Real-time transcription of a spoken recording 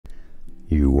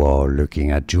You are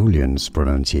looking at Julian's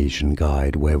pronunciation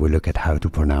guide, where we look at how to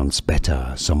pronounce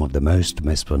better some of the most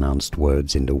mispronounced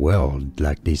words in the world,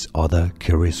 like this other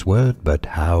curious word. But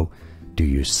how do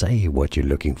you say what you're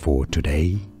looking for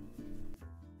today?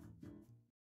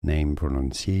 Name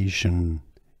pronunciation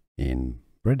in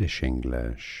British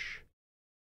English.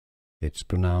 It's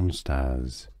pronounced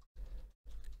as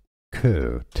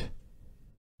Kurt.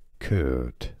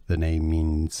 Kurt. The name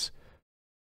means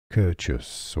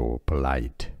courteous or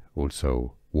polite,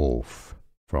 also wolf,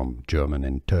 from German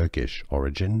and Turkish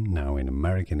origin. Now in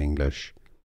American English,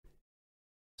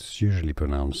 it's usually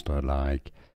pronounced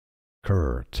like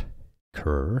Kurt,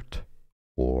 Kurt,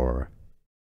 or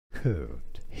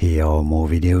Kurt. Here are more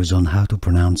videos on how to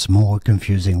pronounce more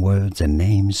confusing words and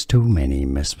names too many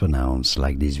mispronounced.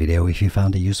 Like this video if you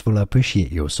found it useful. I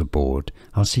appreciate your support.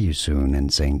 I'll see you soon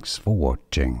and thanks for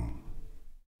watching.